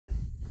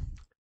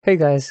Hey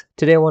guys,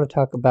 today I want to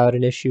talk about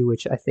an issue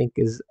which I think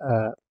is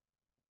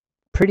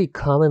pretty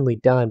commonly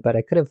done, but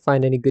I couldn't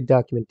find any good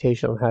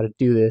documentation on how to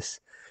do this.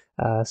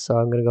 So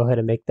I'm going to go ahead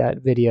and make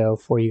that video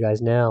for you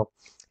guys now.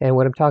 And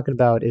what I'm talking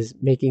about is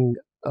making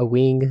a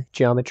wing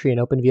geometry in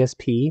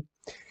OpenVSP,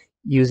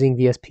 using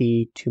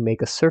VSP to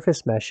make a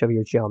surface mesh of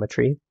your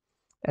geometry,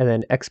 and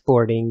then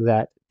exporting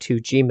that to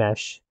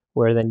Gmsh,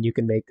 where then you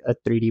can make a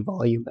 3D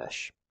volume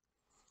mesh.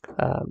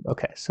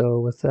 Okay, so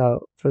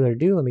without further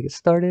ado, let me get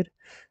started.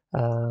 So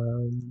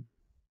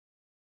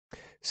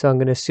I'm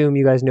going to assume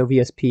you guys know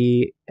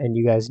VSP and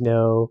you guys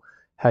know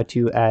how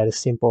to add a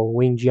simple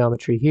wing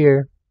geometry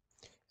here.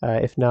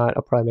 If not,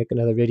 I'll probably make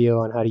another video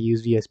on how to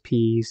use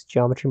VSP's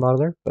geometry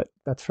modeler, but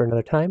that's for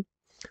another time.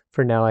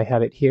 For now, I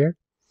have it here.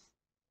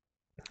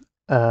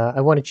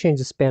 I want to change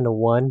the span to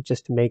 1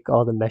 just to make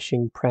all the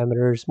meshing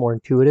parameters more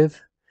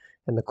intuitive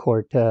and the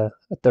chord to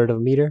 1/3 of a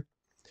meter.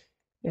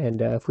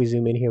 And if we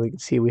zoom in here, we can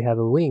see we have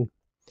a wing.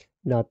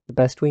 Not the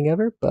best wing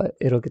ever, but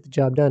it'll get the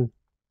job done.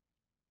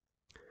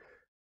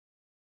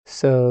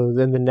 So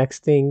then the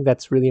next thing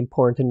that's really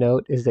important to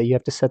note is that you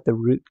have to set the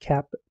root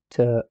cap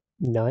to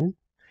none,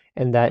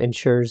 and that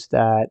ensures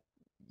that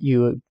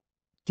you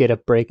get a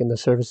break in the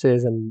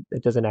surfaces and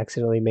it doesn't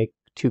accidentally make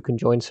two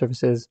conjoined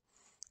surfaces.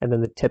 And then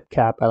the tip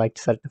cap, I like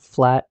to set it to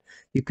flat.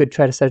 You could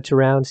try to set it to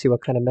round, see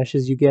what kind of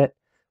meshes you get,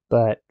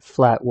 but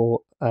flat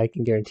will, I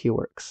can guarantee,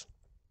 works.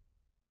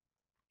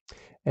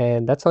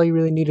 And that's all you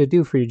really need to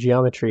do for your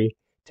geometry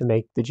to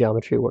make the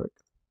geometry work.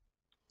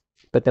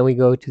 But then we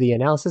go to the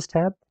analysis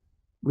tab.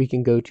 We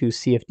can go to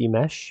Cfd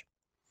Mesh,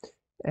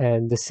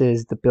 and this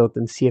is the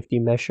built-in Cfd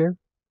mesher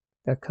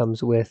that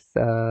comes with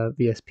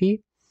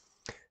VSP.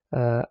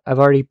 I've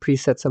already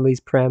preset some of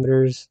these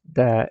parameters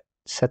that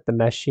set the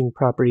meshing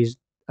properties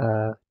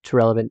to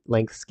relevant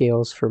length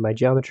scales for my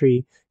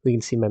geometry. We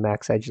can see my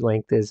max edge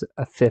length is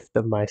 1/5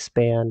 of my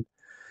span,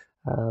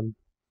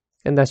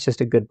 and that's just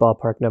a good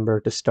ballpark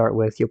number to start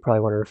with. You'll probably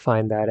want to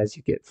refine that as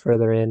you get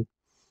further in.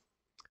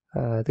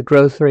 The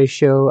growth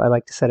ratio, I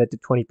like to set it to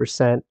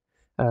 20%.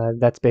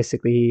 That's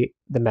basically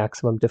the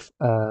maximum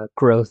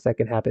growth that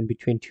can happen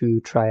between two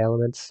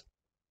tri-elements.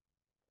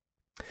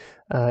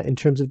 In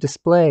terms of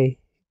display,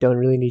 don't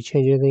really need to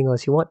change anything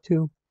unless you want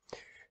to.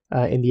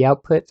 In the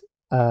output,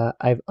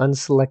 I've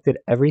unselected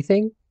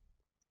everything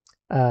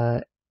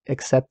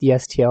except the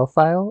STL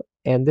file,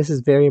 and this is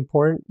very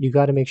important. You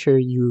got to make sure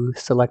you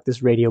select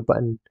this radio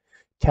button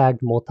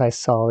tagged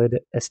multi-solid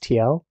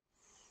STL,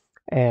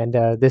 and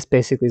this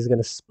basically is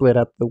going to split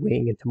up the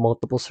wing into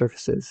multiple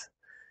surfaces.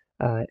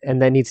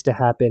 And that needs to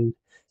happen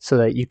so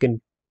that you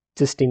can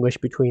distinguish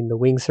between the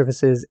wing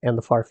surfaces and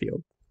the far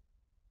field.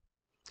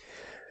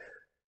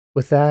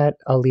 With that,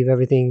 I'll leave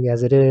everything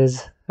as it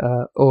is,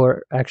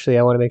 or actually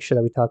I want to make sure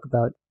that we talk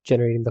about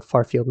generating the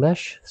far field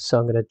mesh, so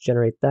I'm going to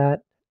generate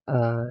that.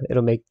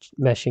 It'll make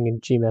meshing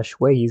in Gmsh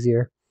way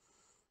easier.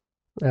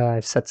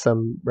 I've set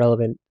some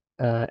relevant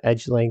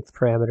edge length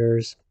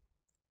parameters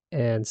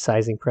and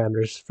sizing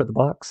parameters for the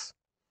box.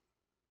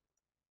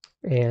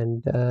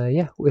 And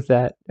yeah, with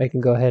that, I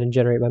can go ahead and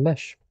generate my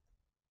mesh.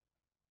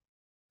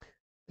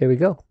 There we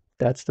go.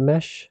 That's the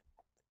mesh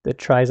that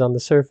tries on the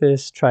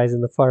surface, tries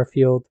in the far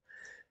field,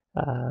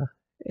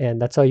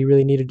 and that's all you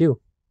really need to do.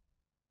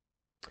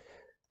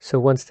 So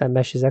once that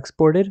mesh is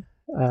exported,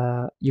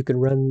 you can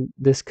run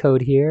this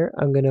code here.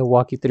 I'm going to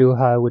walk you through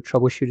how I would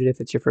troubleshoot it if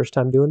it's your first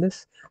time doing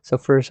this. So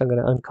first I'm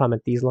going to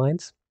uncomment these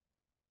lines,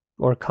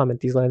 or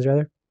comment these lines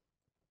rather.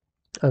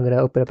 I'm going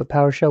to open up a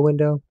PowerShell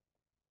window.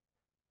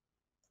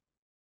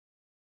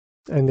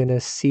 I'm going to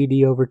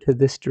cd over to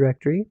this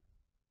directory.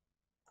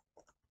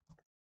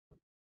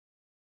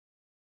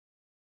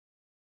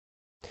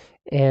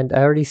 And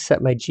I already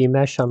set my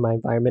Gmesh on my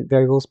environment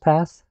variables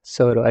path,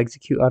 so it'll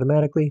execute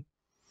automatically.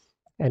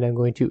 And I'm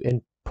going to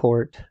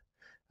import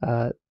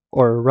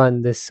or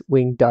run this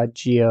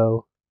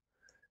wing.geo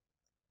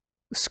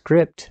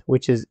script,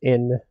 which is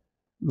in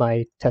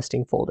my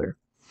testing folder.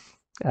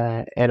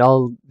 And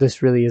all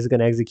this really is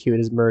going to execute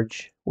is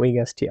merge wing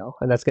STL,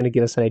 and that's going to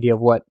give us an idea of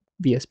what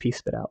VSP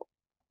spit out.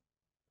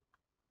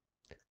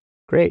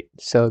 Great,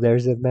 so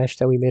there's a mesh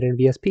that we made in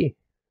VSP.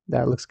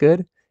 That looks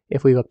good.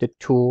 If we go up to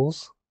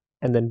Tools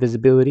and then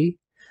Visibility,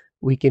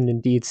 we can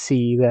indeed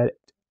see that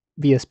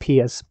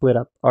VSP has split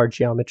up our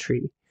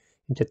geometry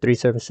into 3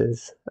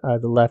 surfaces,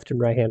 the left and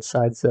right hand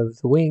sides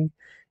of the wing,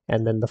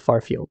 and then the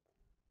far field.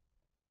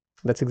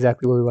 That's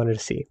exactly what we wanted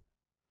to see.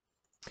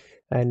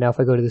 And now if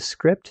I go to the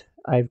script,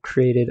 I've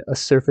created a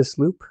surface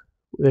loop.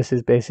 This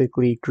is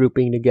basically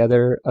grouping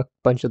together a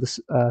bunch of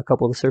a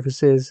couple of the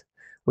surfaces,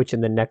 which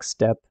in the next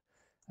step,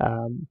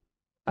 I'm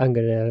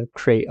going to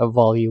create a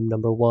volume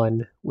number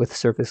 1 with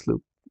surface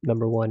loop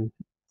number 1.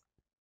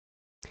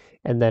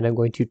 And then I'm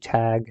going to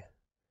tag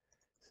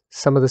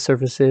some of the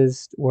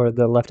surfaces where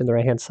the left and the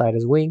right hand side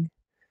is wing,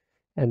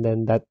 and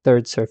then that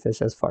third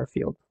surface as far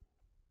field.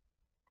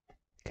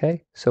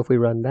 Okay, so if we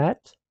run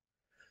that,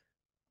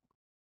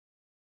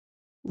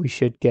 we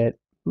should get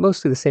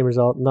mostly the same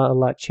result. Not a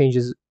lot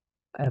changes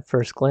at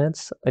first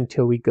glance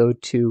until we go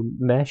to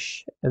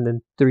Mesh and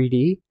then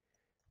 3D,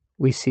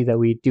 we see that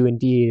we do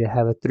indeed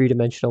have a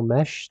three-dimensional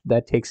mesh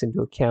that takes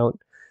into account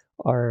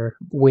our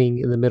wing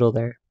in the middle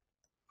there.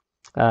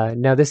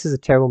 Now this is a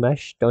terrible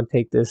mesh. Don't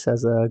take this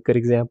as a good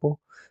example.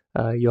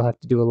 You'll have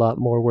to do a lot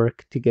more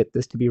work to get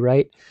this to be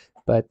right,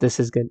 but this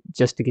is good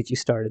just to get you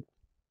started.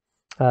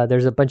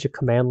 There's a bunch of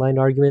command line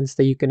arguments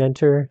that you can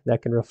enter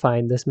that can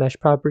refine this mesh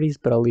properties,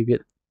 but I'll leave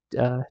it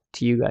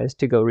to you guys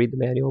to go read the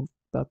manual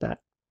about that.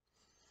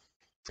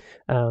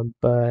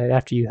 But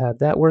after you have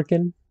that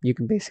working, you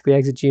can basically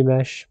exit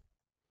Gmsh,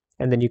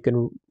 and then you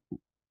can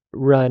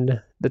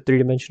run the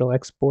three-dimensional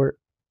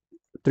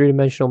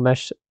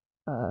mesh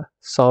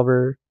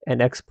solver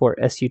and export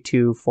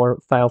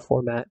SU2 file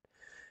format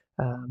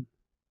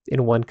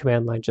in one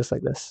command line, just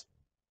like this.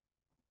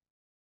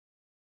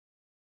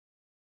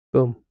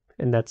 Boom,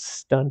 and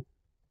that's done.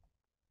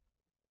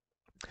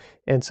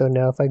 And so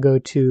now if I go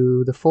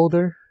to the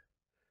folder,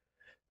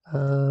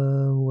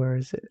 where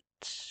is it?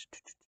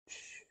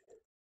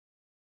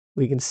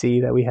 We can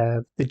see that we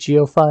have the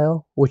geo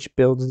file, which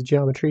builds the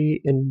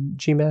geometry in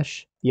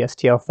Gmesh, the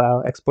STL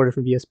file exported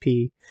from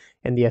VSP,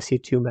 and the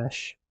SU2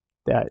 mesh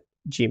that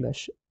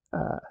Gmesh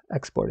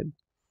exported.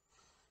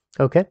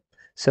 Okay,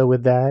 so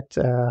with that,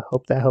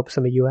 hope that helps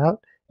some of you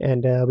out,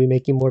 and I'll be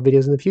making more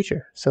videos in the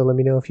future. So let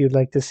me know if you'd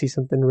like to see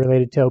something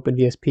related to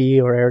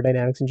OpenVSP or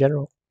aerodynamics in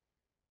general.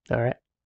 All right.